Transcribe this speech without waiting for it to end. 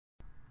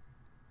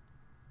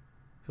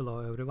Hello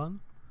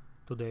everyone,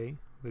 today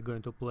we're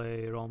going to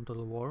play Rome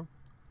Total War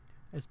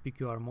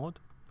SPQR mod.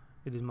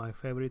 It is my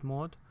favorite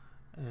mod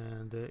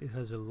and it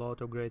has a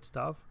lot of great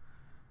stuff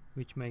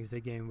which makes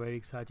the game very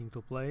exciting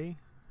to play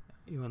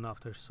even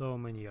after so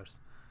many years.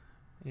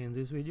 In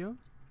this video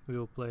we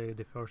will play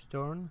the first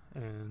turn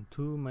and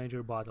two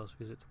major battles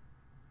with it.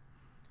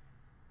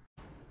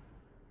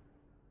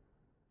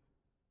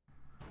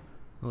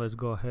 Let's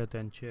go ahead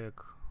and check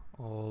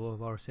all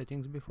of our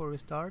settings before we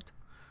start.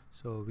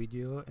 So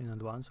video and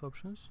advanced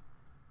options.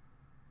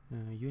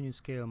 Unit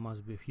scale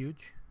must be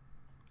huge.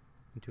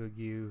 It will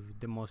give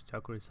the most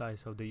accurate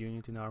size of the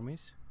unit in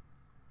armies.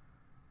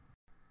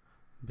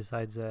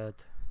 Besides that,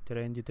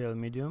 terrain detail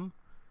medium,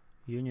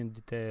 unit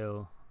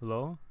detail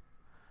low.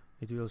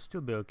 It will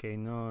still be okay,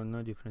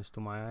 no difference to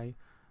my eye.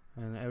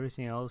 And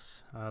everything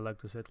else I like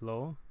to set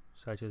low,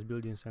 such as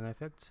buildings and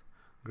effects.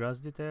 Grass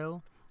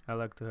detail, I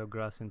like to have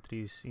grass and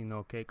trees in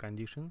okay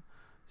condition,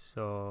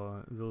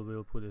 so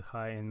we'll put it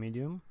high and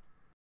medium.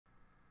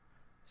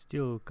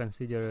 Still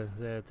consider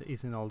that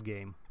it's an old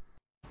game.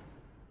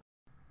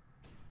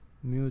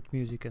 Mute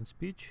music and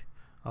speech.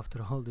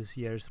 After all these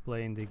years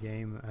playing the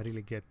game, I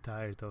really get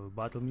tired of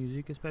battle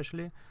music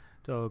especially,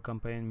 so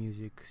campaign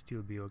music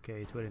still be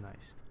okay, it's very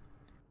nice.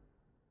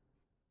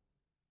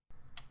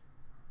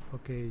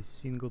 Okay,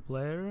 single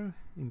player,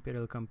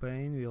 Imperial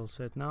campaign, we all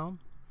set now.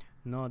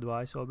 No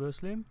advice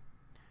obviously.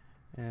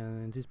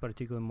 And this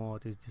particular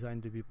mod is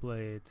designed to be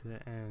played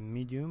in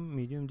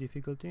medium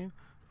difficulty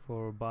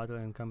for battle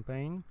and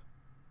campaign.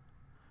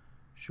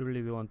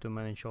 Surely we want to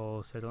manage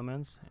all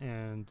settlements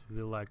and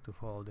we like to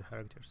follow the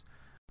characters.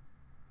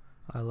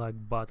 I like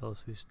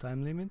battles with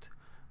time limit.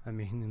 I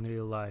mean, in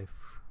real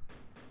life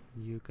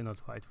you cannot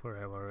fight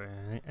forever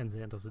and at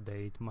the end of the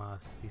day it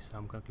must be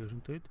some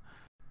conclusion to it.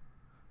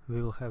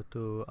 We will have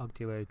to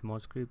activate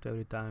mod script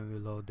every time we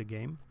load the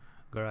game,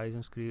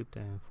 garrison script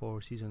and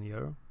 4 season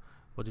year.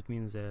 What it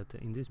means that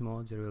in this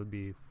mod there will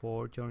be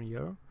 4 turn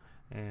year,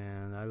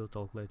 and I will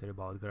talk later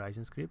about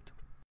garrison script.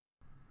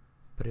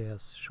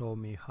 Press show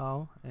me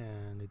how,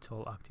 and it's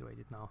all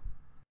activated now.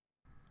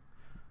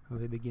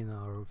 We begin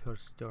our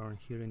first turn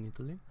here in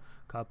Italy.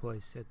 Capua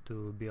is set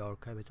to be our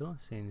capital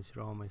since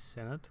Rome is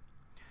Senate.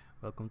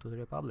 Welcome to the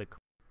Republic.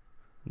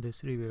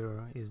 This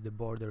river is the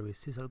border with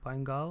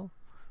Cisalpine Gaul,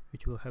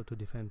 which will have to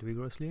defend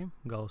vigorously.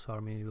 Gaul's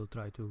army will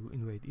try to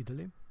invade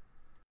Italy.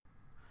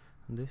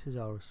 This is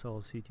our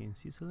sole city in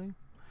Sicily,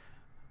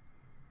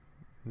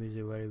 with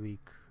a very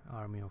weak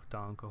army of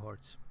town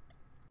cohorts.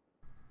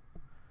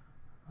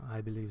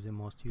 I believe the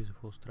most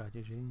useful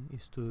strategy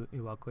is to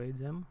evacuate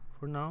them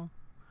for now.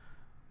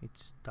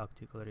 It's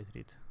tactical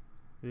retreat.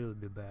 We will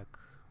be back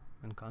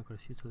and conquer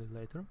Sicily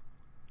later.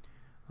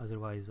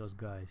 Otherwise those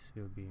guys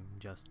will be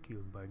just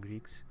killed by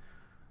Greeks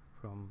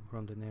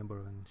from the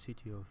neighboring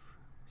city of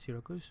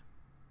Syracuse.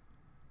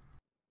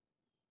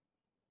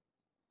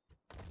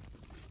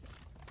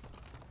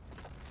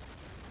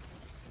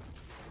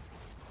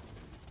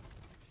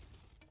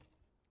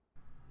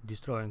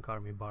 Destroying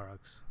army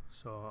barracks,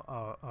 so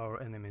our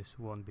enemies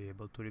won't be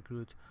able to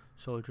recruit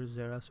soldiers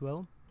there as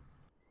well.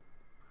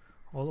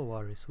 All of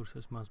our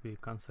resources must be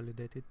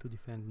consolidated to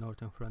defend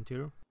northern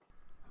frontier.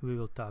 We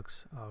will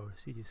tax our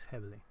cities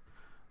heavily,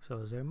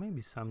 so there may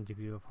be some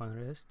degree of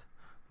unrest,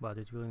 but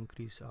it will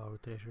increase our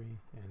treasury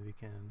and we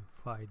can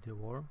fight the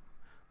war.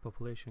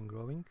 Population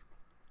growing.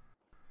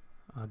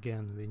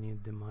 Again, we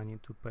need the money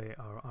to pay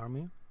our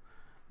army.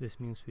 This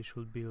means we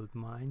should build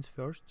mines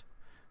first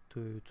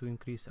to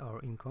increase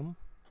our income.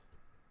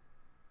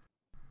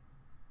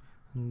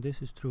 And this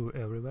is true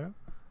everywhere,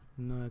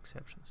 no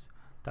exceptions.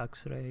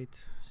 Tax rate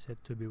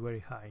set to be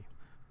very high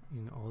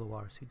in all of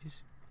our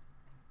cities.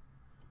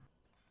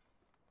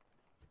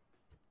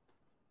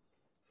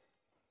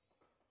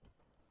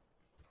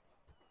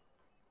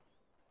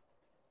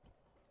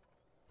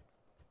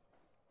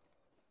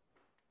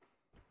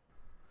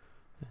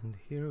 And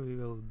here we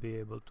will be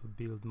able to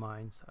build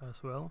mines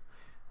as well,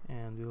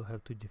 and we'll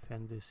have to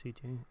defend this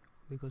city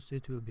because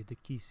it will be the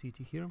key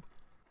city here,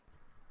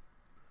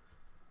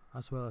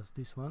 as well as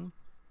this one.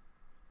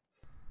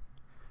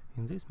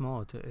 In this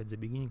mod, at the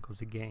beginning of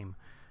the game,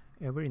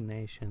 every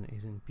nation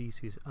is in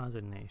peace with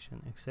other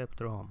nation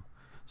except Rome,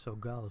 so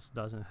Gauls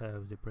doesn't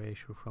have the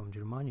pressure from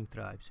Germanic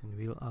tribes and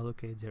will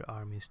allocate their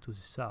armies to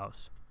the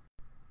south.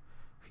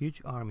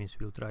 Huge armies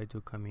will try to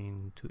come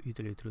in to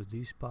Italy through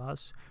this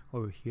pass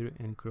over here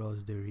and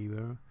cross the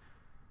river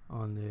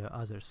on the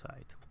other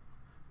side.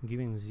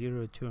 Giving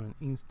 0 turn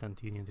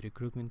instant unit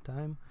recruitment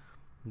time,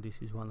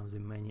 this is one of the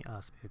many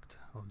aspects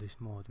of this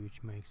mod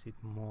which makes it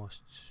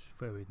most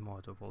favorite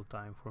mod of all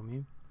time for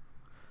me.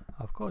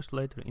 Of course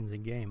later in the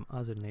game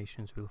other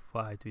nations will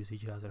fight with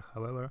each other,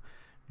 however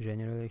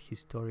generally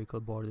historical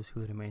borders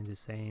will remain the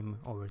same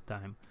over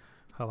time.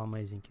 How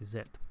amazing is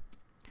that?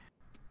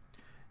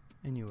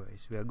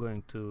 Anyways, we are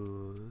going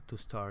to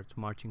start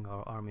marching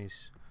our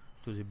armies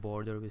to the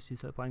border with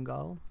Cisalpine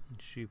Gaul.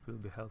 Ship will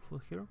be helpful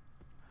here.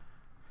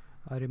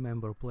 I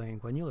remember playing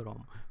Vanilla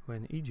Rome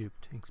when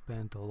Egypt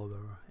expanded all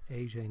over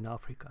Asia and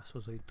Africa, so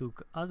they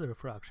took other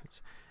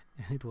fractions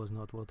and it was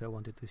not what I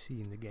wanted to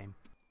see in the game.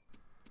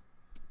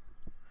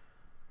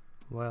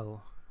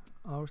 Well,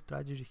 our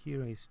strategy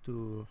here is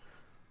to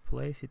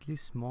place at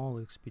least small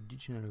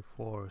expeditionary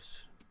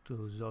force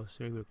to those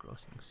river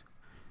crossings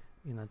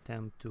in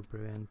attempt to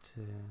prevent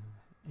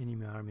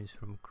enemy armies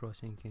from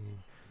crossing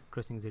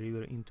the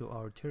river into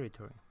our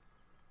territory.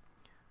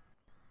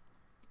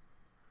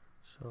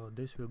 So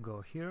this will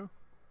go here,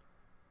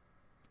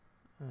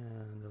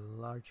 and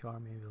a large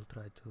army will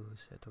try to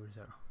set over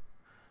there,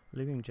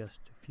 leaving just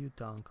a few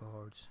town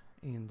cohorts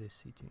in the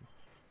city.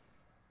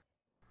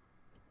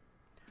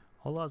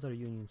 All other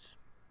units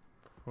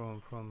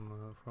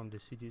from the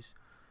cities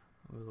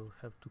will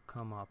have to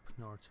come up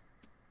north.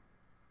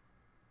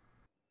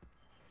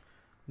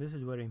 This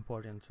is very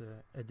important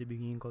at the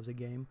beginning of the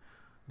game.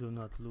 Do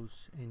not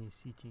lose any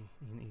city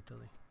in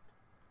Italy.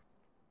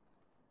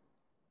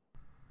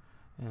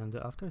 And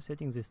after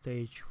setting the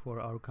stage for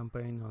our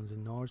campaign on the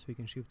north, we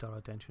can shift our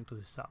attention to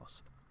the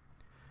south.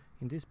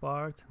 In this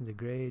part, the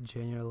great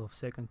general of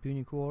Second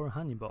Punic War,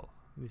 Hannibal,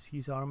 with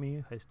his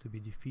army, has to be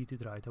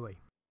defeated right away.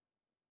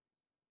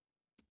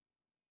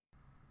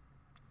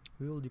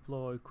 We will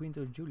deploy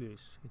Quintus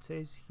Julius. It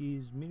says he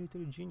is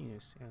military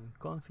genius and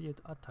confident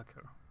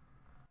attacker.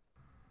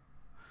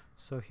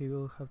 So he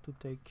will have to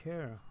take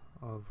care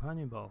of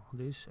Hannibal.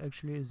 This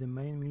actually is the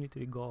main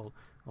military goal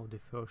of the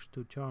first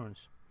two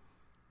turns.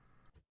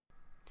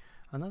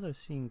 Another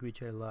thing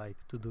which I like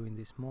to do in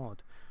this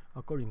mod,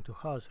 according to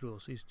house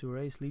rules, is to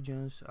raise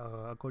legions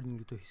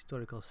according to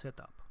historical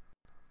setup,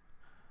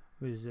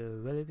 with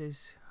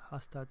Velites,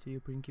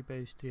 Hastati,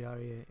 Principes,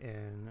 Triarii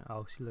and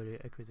Auxiliary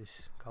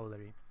Equites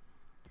cavalry.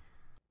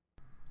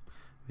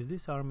 With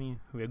this army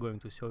we are going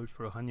to search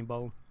for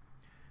Hannibal.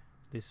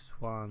 This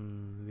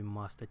one we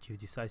must achieve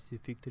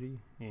decisive victory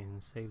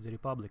and save the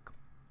Republic.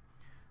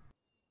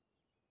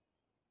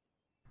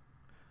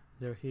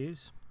 There he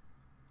is.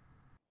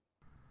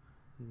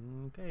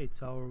 Okay,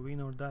 it's our win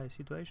or die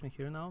situation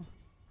here now.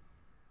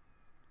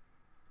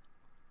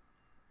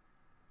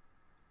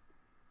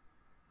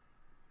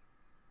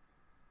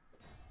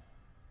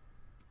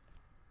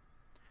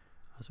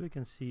 As we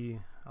can see,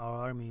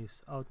 our army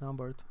is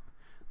outnumbered,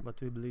 but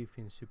we believe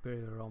in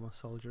superior Roman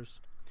soldiers,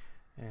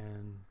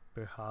 and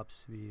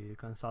perhaps we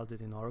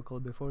consulted an oracle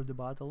before the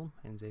battle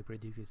and they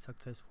predicted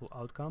successful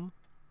outcome.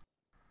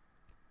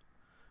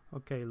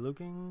 Okay,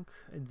 looking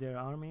at their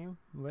army,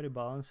 very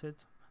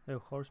balanced. They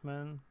have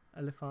horsemen,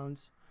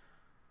 elephants,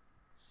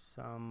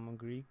 some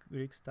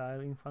Greek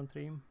style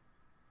infantry,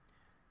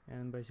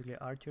 and basically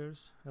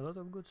archers. A lot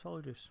of good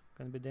soldiers.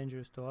 Can be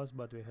dangerous to us,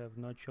 but we have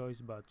no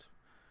choice but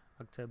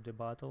accept the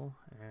battle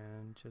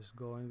and just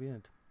go and win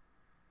it.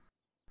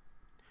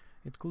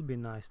 It could be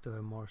nice to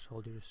have more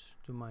soldiers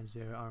to match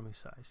their army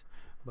size,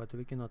 but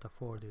we cannot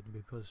afford it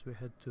because we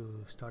had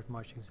to start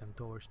marching them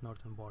towards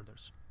northern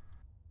borders.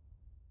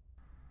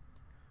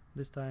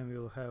 This time we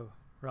will have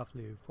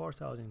roughly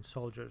 4,000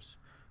 soldiers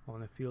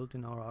on the field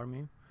in our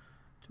army.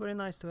 It's very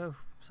nice to have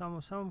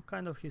some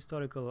kind of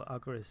historical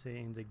accuracy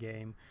in the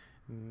game.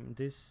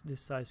 This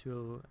size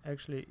will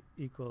actually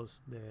equals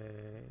the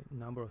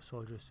number of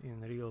soldiers in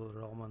real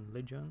Roman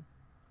legion,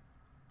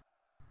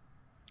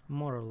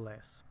 more or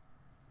less.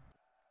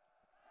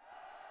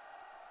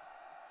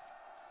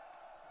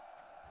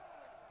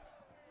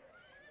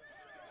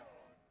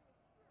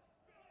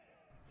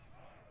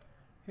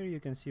 Here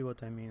you can see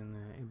what I mean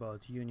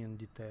about union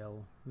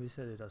detail. We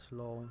set it as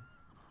low,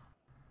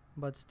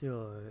 but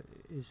still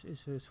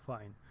it's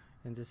fine.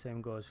 And the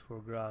same goes for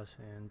grass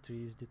and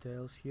trees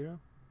details here,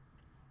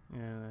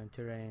 and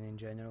terrain in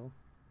general.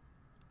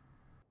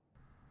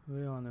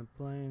 We're on a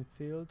plain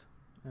field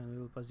and we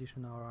will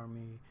position our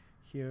army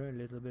here a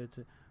little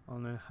bit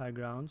on high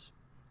grounds,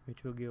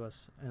 which will give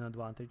us an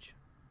advantage,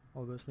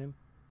 obviously.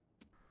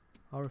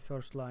 Our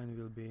first line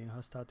will be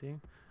Hastati.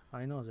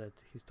 I know that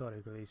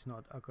historically it's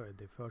not accurate,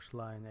 the first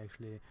line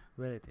actually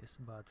where it is,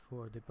 but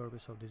for the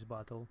purpose of this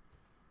battle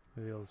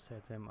we will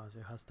set them as a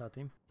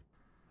Hastati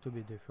to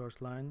be the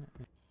first line,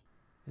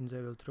 and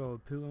they will throw a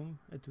pilum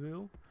at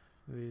will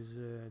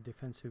with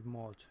defensive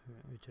mode,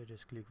 which I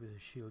just click with a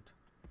shield.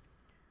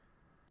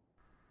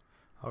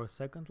 Our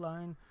second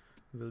line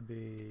will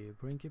be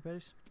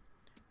Principes.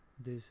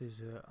 This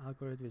is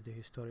accurate with the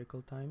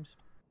historical times.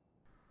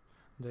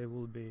 They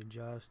will be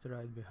just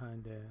right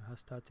behind the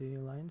Hastati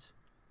lines.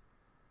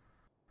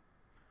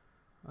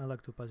 I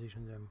like to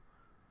position them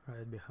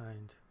right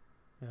behind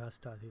the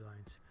Hastati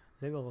lines.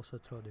 They will also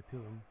throw the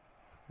pilum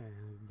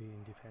and be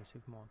in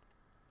defensive mode.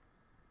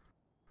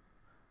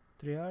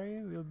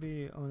 Triarii will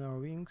be on our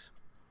wings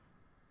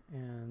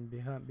and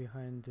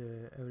behind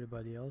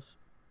everybody else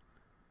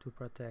to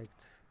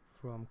protect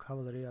from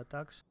cavalry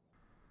attacks.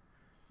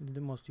 It's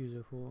the most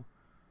useful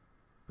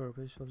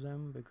purpose of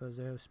them because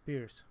they have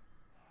spears,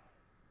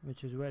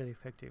 which is very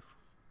effective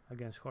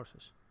against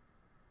horses.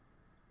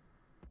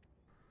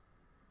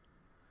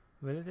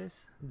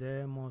 Velites,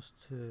 the most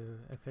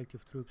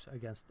effective troops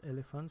against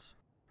elephants.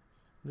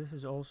 This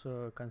is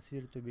also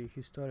considered to be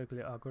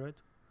historically accurate.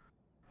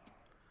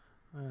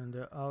 And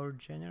our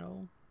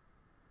general,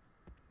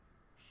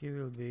 He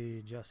will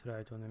be just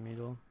right on the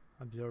middle,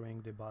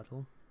 observing the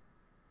battle,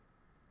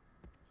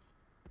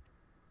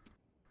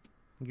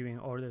 giving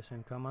orders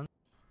and commands.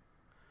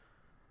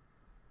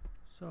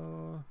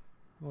 So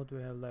what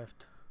we have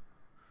left?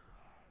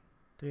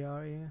 3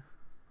 RE,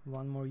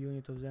 one more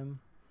unit of them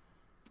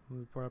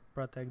will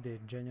protect the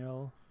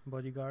general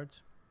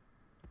bodyguards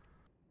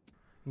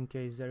in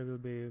case there will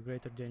be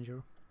greater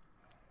danger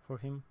for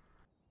him,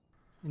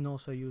 and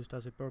also used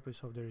as a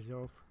purpose of the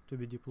reserve to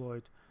be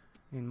deployed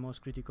in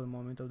most critical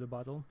moment of the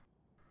battle.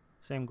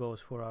 Same goes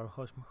for our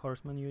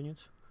horseman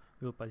units.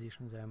 We'll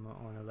position them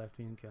on the left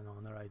wing and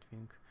on the right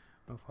wing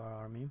of our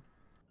army,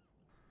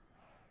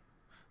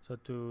 so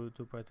to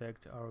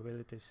protect our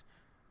velites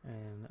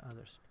and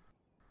others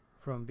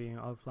from being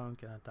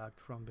outflanked and attacked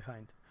from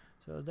behind.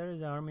 So there is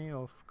the army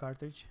of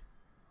Carthage.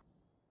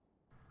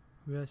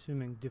 We are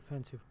assuming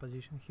defensive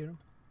position here,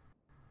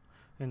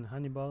 and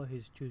Hannibal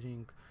is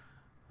choosing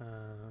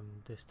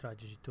the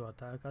strategy to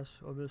attack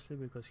us, obviously,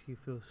 because he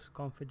feels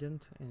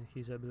confident in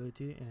his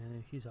ability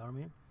and his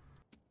army,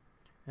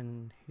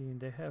 and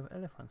they have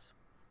elephants.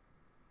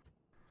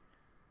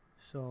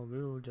 So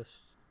we will just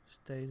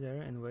stay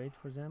there and wait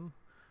for them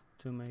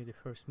to make the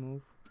first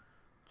move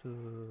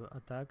to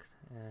attack,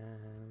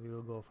 and we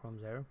will go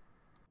from there.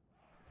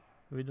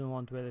 We don't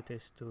want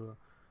velites to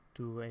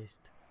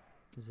waste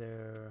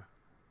their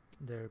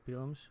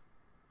pillums.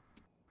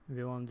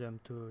 We want them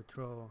to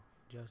throw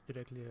just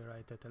directly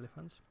right at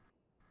elephants,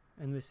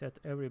 and we set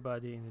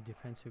everybody in a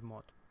defensive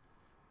mode.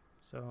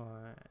 So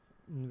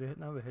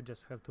now we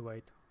just have to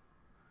wait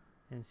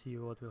and see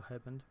what will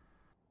happen.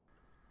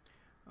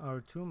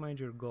 Our two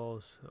major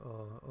goals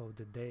of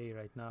the day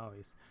right now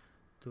is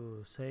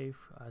to save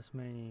as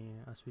many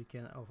as we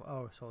can of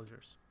our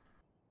soldiers,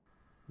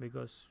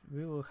 because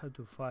we will have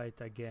to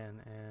fight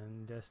again,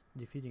 and just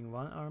defeating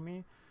one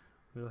army,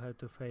 we'll have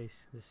to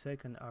face the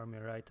second army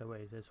right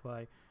away. That's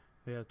why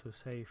we have to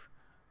save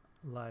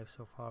lives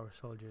of our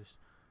soldiers,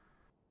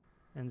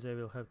 and they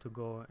will have to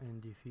go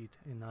and defeat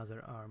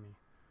another army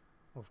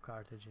of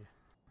Carthage.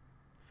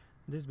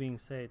 This being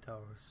said,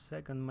 our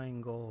second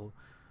main goal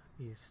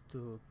is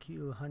to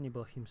kill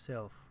Hannibal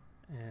himself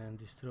and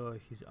destroy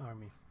his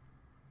army,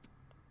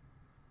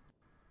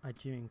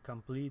 achieving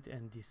complete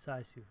and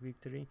decisive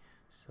victory,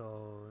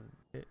 so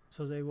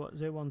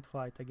they won't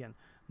fight again.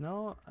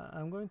 Now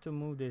I'm going to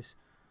move this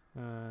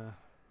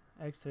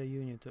extra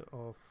unit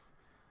of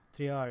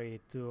Triari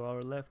to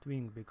our left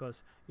wing,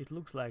 because it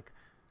looks like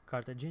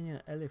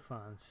Carthaginian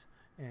elephants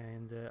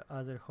and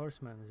other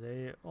horsemen,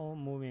 they all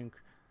moving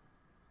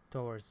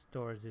towards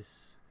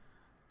this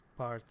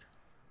part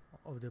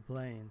of the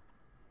plain,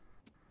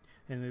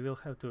 and we will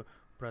have to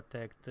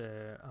protect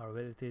our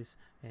velites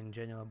and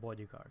general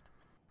bodyguard.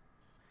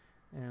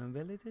 And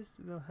velites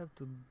will have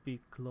to be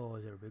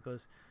closer,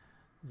 because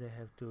they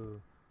have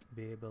to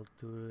be able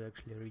to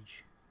actually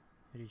reach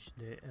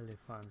the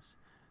elephants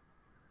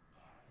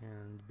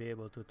and be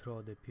able to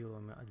throw the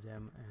pilum at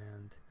them,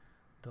 and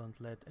don't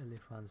let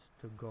elephants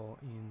to go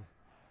in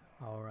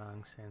our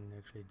ranks and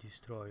actually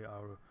destroy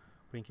our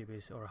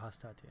principes or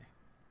hastati.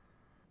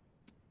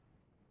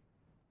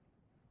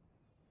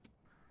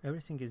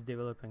 Everything is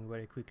developing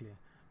very quickly.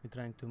 We're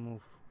trying to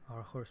move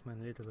our horsemen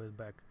a little bit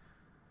back.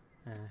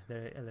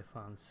 There are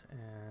elephants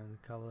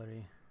and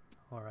cavalry.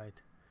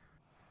 Alright.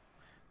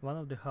 One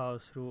of the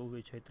house rule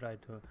which I try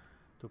to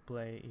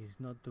play is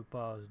not to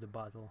pause the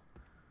battle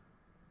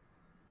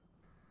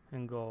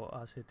and go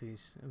as it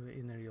is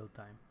in real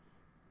time.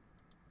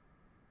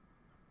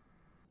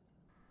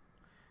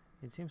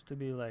 It seems to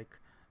be like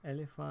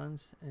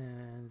elephants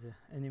and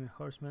enemy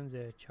horsemen,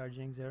 they're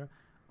charging there,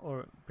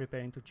 or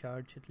preparing to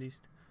charge at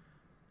least.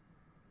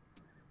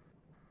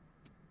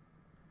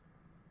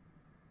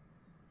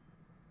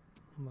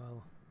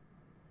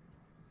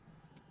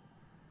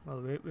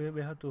 Well,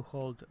 we have to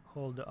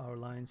hold our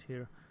lines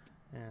here,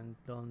 and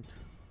don't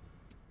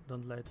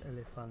let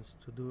elephants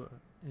to do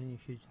any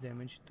huge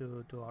damage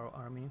to our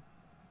army.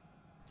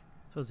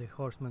 So the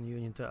horseman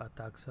unit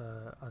attacks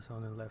us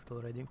on the left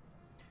already,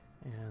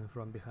 and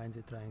from behind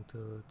they're trying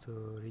to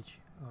reach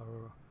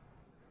our.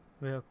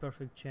 We have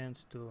perfect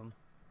chance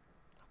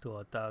to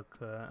attack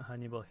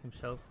Hannibal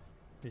himself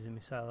with a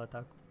missile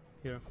attack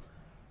here,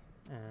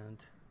 and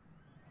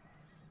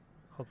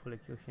hopefully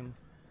kill him.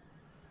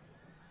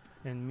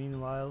 And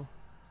meanwhile,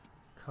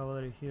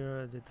 cavalry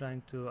here, they're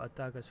trying to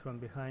attack us from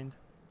behind,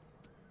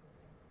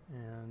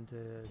 and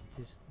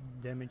this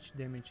damage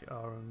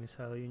our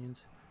missile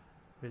units,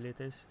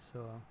 velites.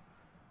 So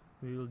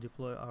we will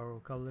deploy our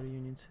cavalry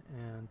units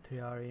and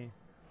triari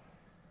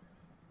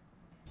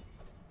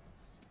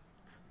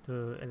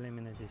to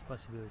eliminate this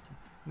possibility.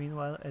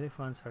 Meanwhile,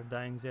 elephants are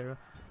dying there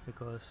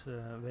because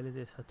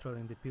velites are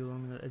throwing the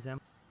pilum at them.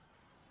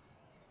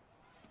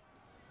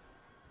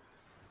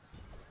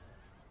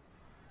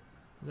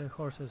 The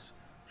horses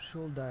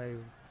should die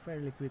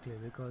fairly quickly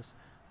because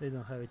they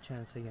don't have a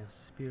chance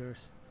against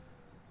spears.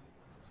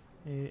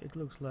 It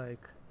looks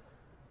like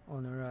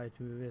on the right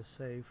we were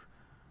safe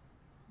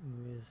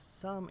with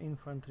some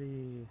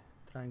infantry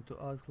trying to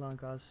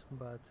outflank us,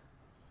 but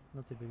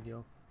not a big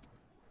deal.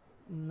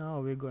 Now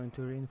we're going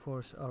to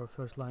reinforce our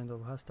first line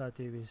of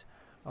hastati with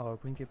our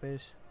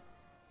principes.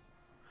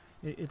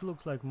 It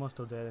looks like most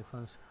of the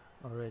elephants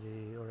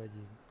already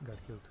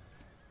got killed.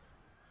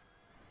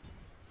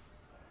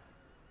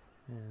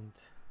 And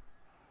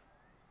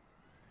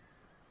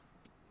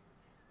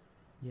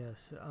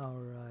yes,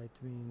 our right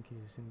wing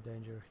is in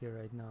danger here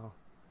right now.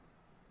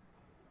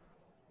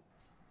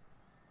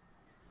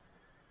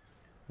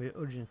 We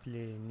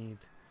urgently need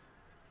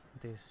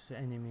this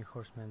enemy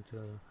horseman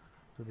to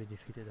be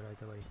defeated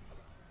right away.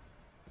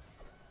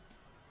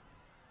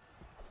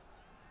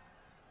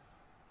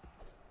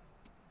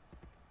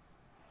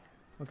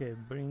 Okay,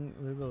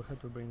 we will have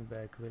to bring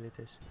back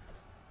Velites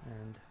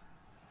and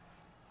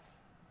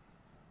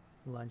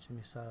launch a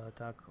missile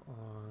attack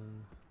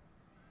on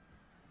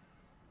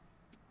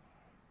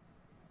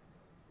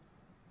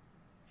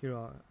here,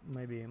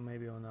 maybe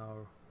on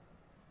our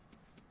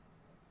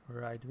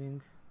right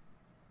wing,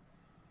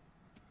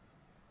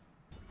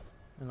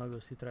 and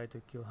obviously try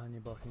to kill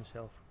Hannibal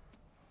himself.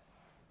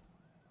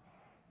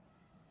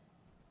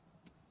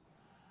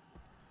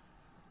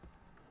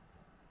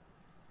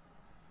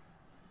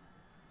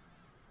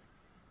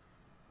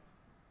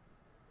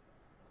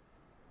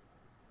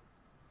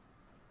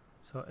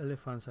 So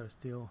elephants are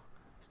still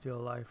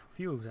alive,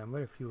 few of them,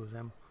 very few of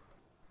them.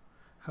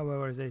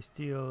 However, they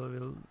still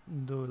will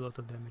do a lot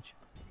of damage.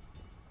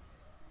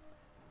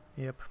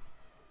 Yep.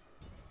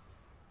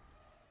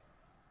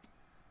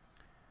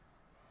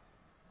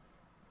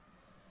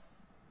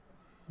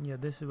 Yeah,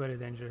 this is very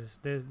dangerous.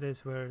 This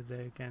is where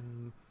they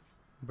can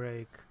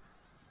break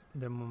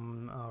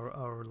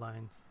our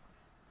line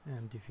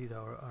and defeat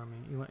our army,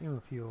 even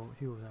a few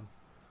of them.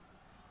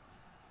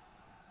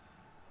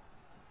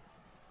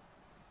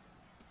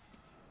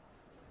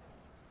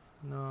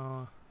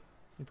 No,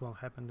 it won't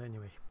happen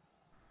anyway.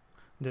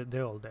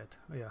 They're all dead.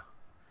 Yeah.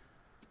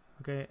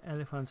 Okay,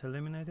 elephants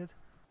eliminated.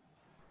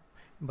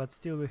 But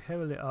still we're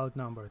heavily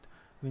outnumbered.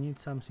 We need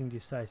something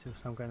decisive,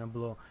 some kind of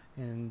blow.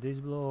 And this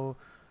blow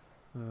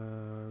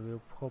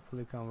will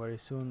hopefully come very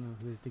soon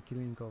with the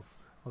killing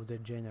of the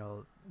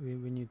general. We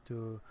need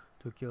to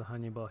kill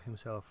Hannibal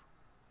himself.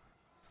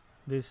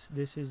 This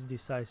is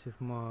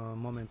decisive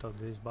moment of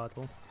this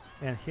battle.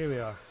 And here we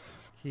are.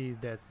 He is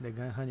dead. The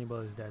guy Hannibal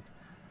is dead.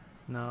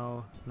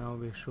 Now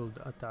we should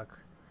attack.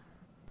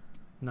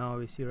 Now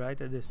we see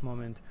right at this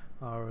moment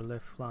our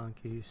left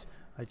flank is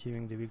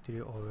achieving the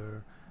victory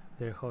over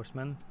their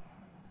horsemen.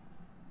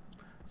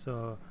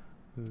 So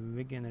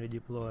we can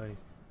redeploy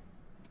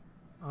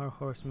our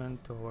horsemen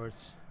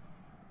towards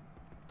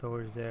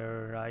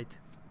their right,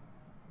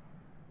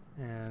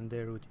 and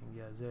they're routing.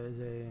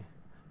 Yeah,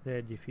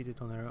 they're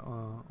defeated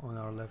on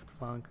our left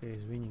flank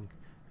is winning,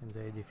 and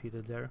they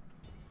defeated there.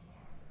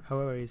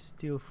 However, it's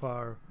still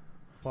far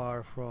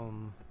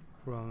from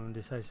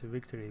decisive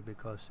victory,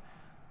 because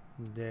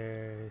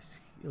there's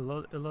a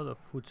lot of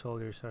foot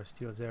soldiers are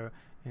still there,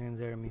 and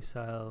their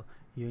missile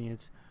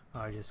units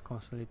are just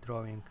constantly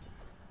throwing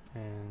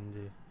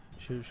and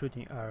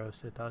shooting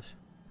arrows at us.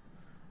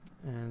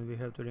 And we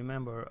have to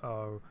remember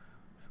our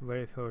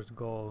very first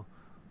goal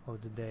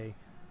of the day,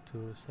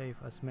 to save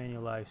as many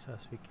lives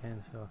as we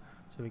can, so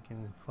we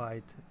can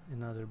fight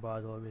another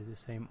battle with the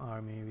same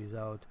army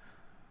without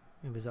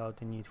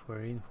the need for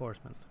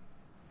reinforcement.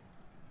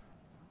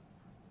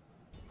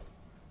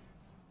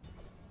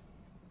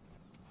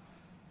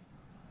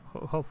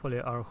 Hopefully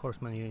our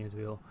horseman unit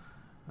will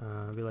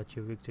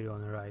achieve victory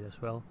on the right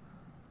as well.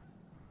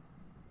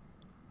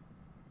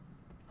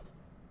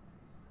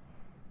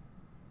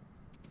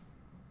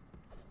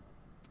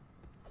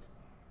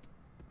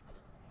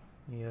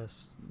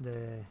 Yes,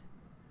 the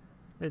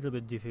little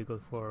bit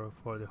difficult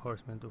for the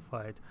horsemen to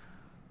fight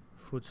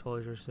foot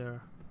soldiers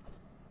there,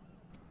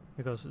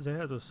 because they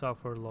have to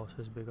suffer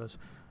losses, because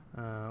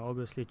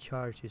obviously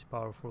charge is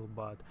powerful,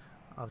 but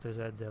after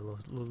that they're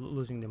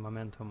losing the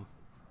momentum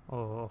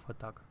of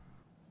attack.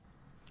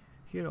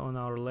 Here on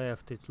our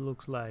left it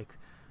looks like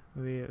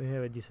we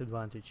have a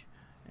disadvantage,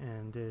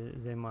 and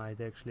they might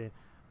actually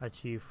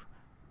achieve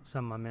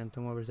some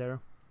momentum over there.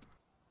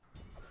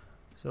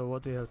 So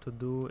what we have to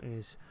do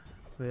is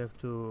we have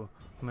to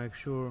make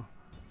sure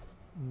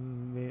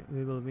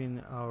we will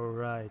win our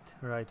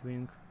right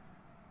wing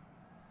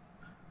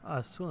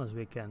as soon as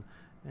we can.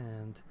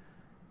 And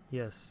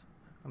yes,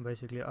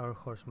 basically our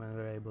horsemen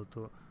were able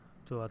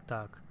to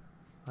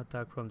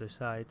attack from the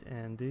side,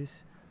 and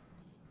this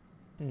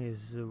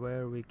is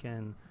where we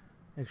can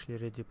actually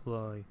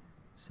redeploy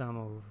some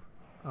of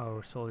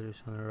our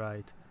soldiers on the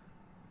right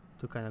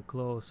to kind of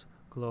close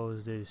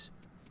this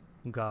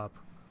gap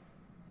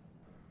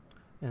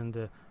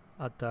and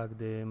attack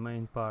the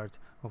main part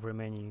of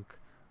remaining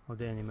of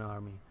the enemy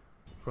army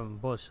from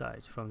both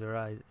sides, from the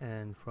right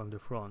and from the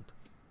front.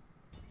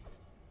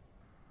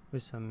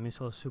 With some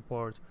missile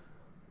support,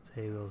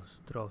 they will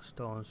throw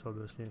stones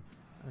obviously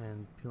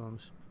and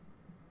pillars.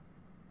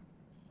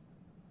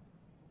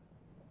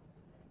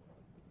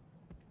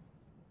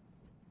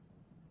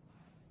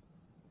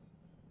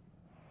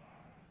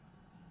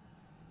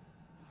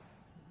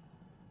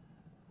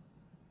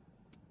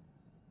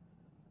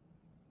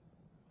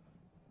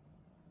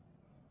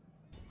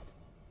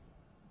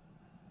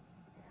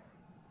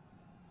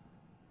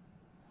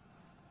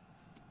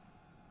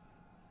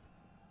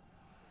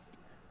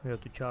 We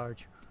have to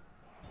charge.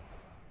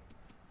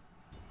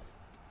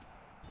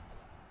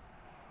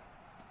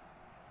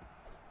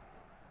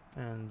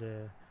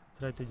 And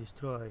try to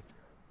destroy,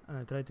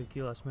 try to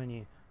kill as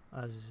many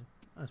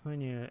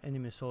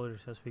enemy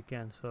soldiers as we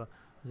can, so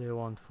they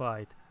won't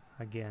fight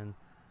again,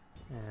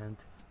 and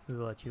we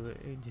will achieve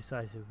a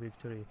decisive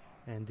victory,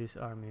 and this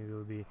army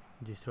will be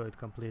destroyed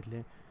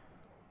completely.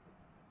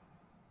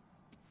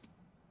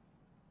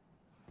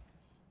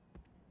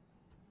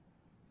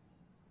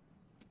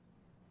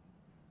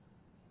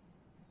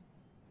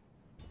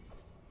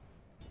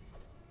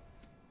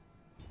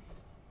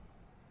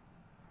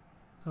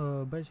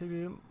 So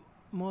basically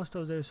most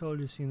of their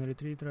soldiers in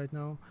retreat right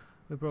now.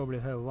 We probably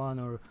have 1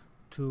 or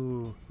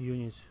 2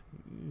 units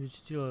which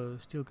still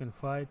can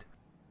fight,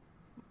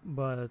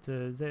 but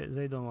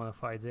they don't want to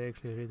fight. They're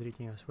actually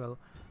retreating as well.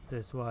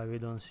 That's why we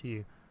don't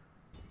see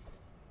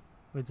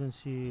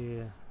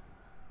the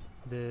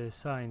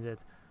sign that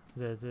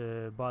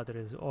battle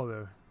is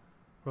over.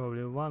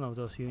 Probably one of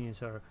those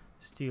units are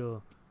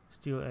still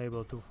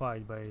able to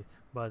fight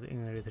but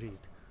in a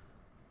retreat.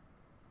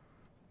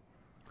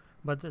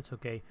 But that's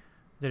okay.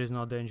 There is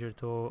no danger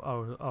to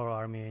our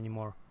army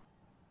anymore.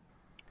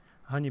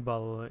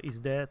 Hannibal is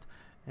dead,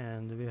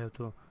 and we have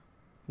to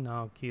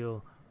now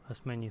kill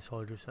as many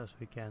soldiers as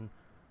we can.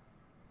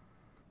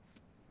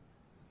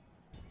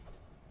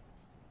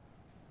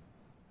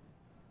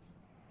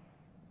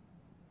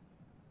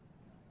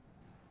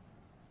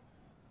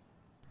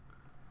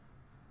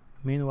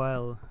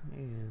 Meanwhile,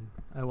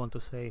 I want to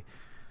say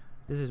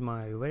this is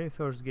my very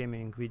first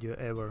gaming video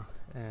ever,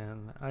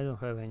 and I don't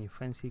have any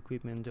fancy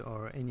equipment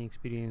or any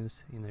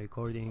experience in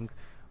recording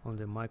on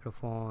the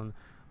microphone,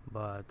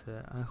 but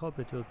I hope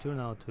it will turn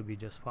out to be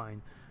just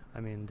fine.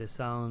 I mean, the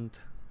sound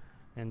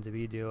and the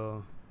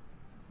video,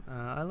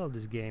 I love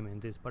this game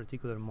and this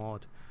particular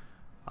mod.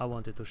 I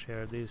wanted to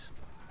share this.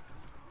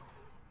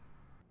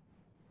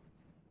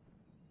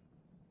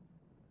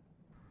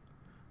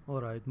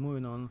 Alright,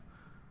 moving on.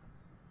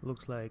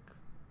 Looks like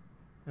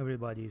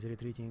everybody is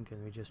retreating,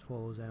 and we just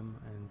follow them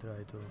and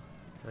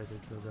try to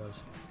kill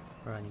those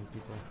running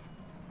people.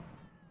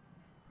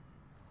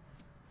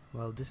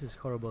 Well, this is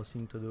horrible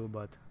thing to do,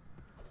 but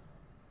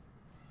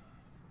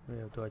we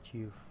have to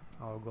achieve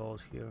our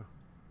goals here.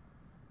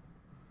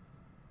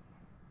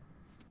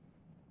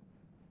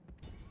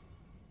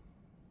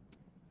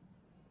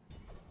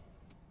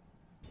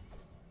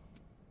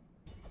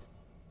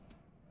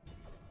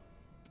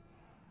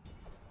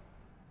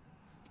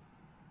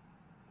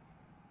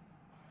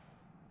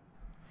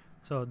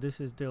 So this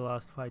is the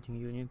last fighting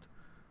unit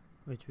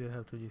which we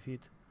have to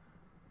defeat,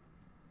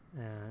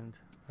 and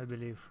I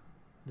believe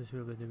this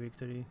will be the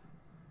victory,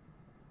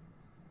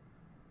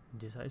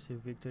 decisive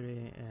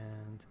victory,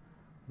 and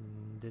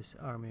this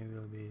army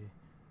will be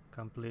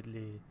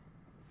completely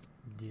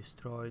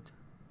destroyed.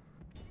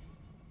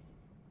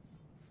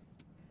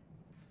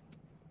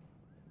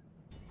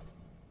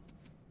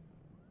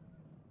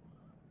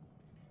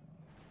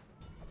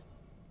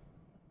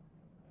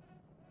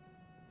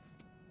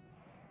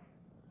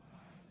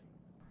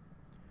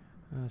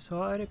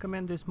 So I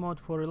recommend this mod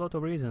for a lot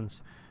of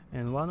reasons,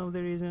 and one of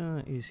the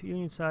reasons is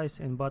unit size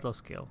and battle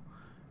scale.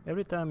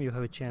 Every time you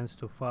have a chance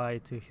to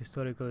fight a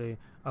historically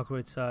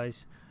accurate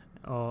size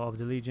of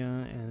the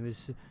legion, and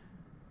with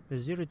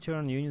zero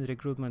turn unit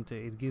recruitment,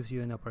 it gives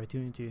you an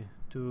opportunity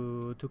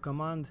to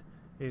command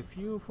a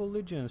few full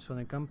legions on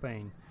a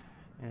campaign.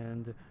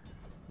 And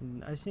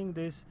I think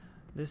this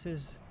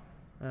is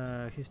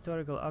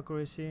historical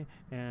accuracy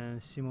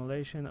and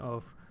simulation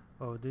of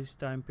this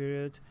time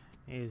period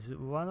is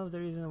one of the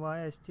reasons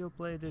why I still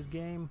play this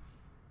game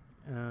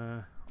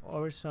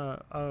over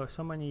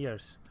so many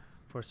years.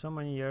 For so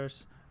many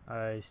years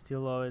I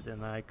still love it,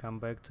 and I come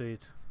back to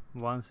it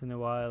once in a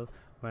while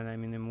when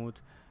I'm in a mood,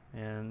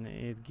 and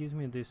it gives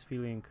me this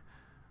feeling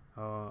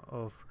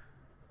of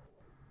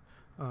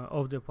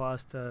the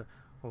past,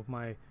 of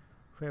my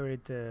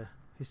favorite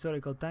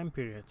historical time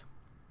period.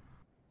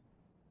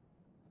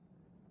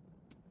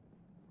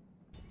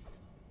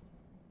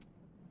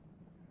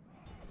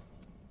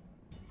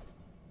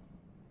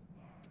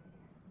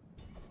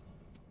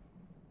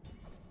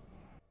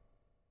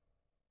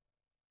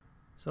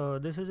 So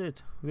this is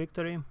it,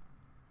 victory.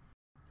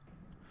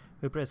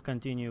 We press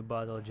continue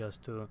battle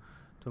just to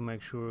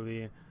make sure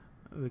we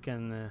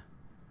can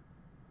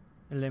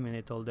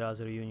eliminate all the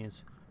other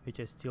units which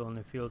are still on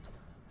the field,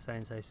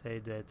 since I say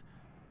that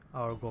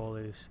our goal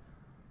is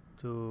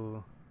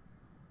to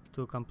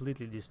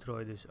completely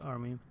destroy this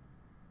army.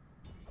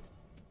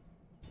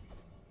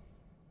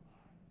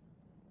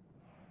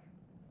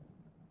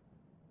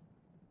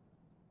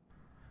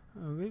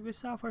 We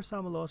suffer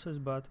some losses,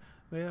 but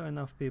we have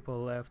enough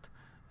people left,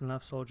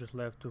 enough soldiers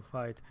left to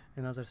fight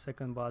another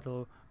second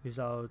battle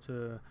without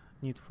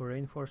need for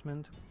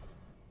reinforcement.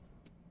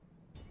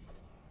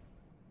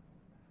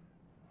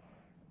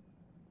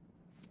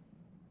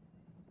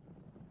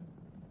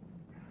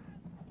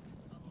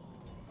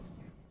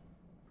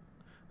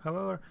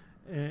 However,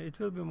 it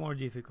will be more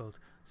difficult.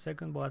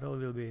 Second battle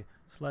will be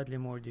slightly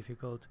more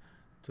difficult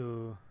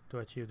to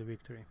achieve the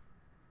victory.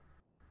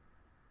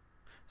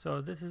 So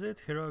this is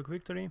it, heroic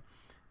victory,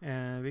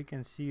 and we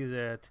can see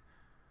that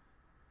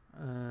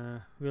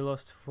we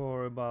lost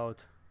for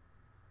about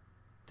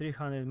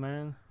 300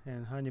 men,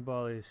 and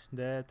Hannibal is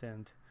dead,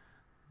 and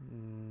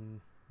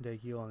they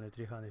kill only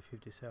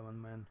 357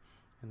 men,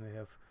 and we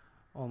have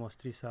almost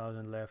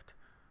 3000 left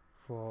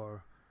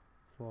for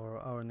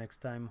our next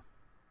time.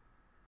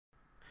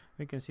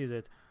 We can see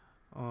that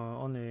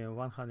only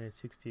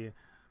 160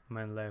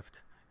 men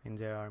left in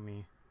their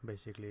army.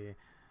 Basically,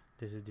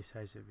 this is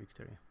decisive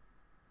victory.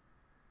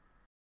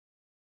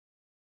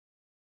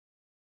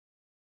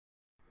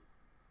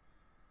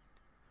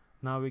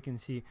 Now we can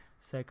see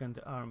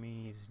second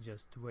army is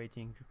just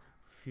waiting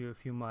few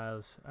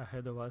miles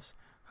ahead of us.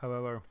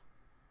 However,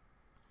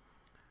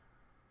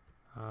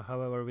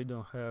 we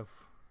don't have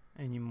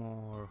any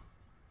more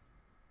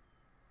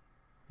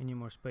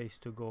space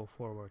to go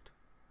forward,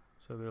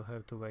 so we'll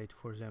have to wait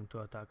for them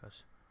to attack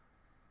us.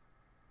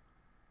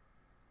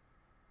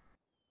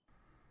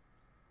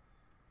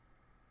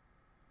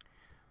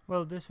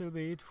 Well, this will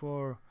be it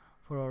for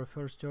our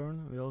first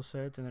turn. We all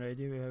set and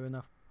ready. We have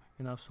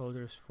enough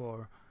soldiers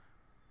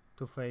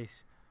to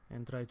face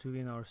and try to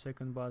win our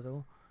second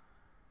battle.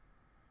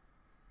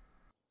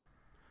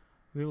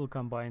 We will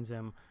combine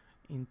them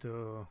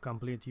into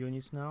complete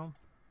units now.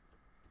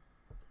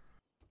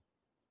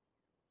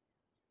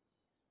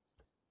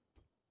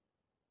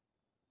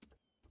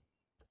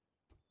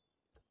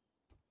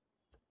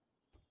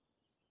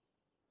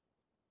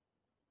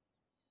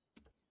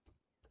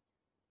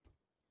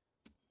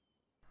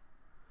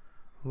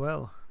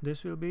 Well,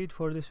 this will be it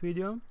for this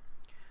video.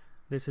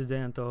 This is the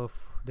end of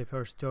the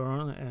first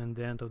turn and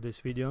the end of this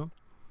video.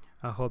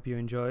 I hope you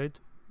enjoyed,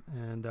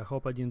 and I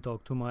hope I didn't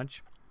talk too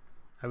much.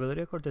 I will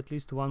record at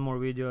least one more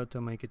video to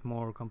make it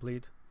more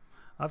complete.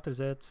 After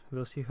that,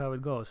 we'll see how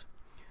it goes.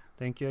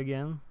 Thank you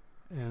again,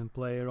 and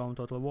play Rome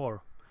Total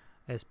War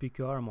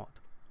SPQR mod.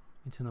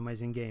 It's an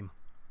amazing game.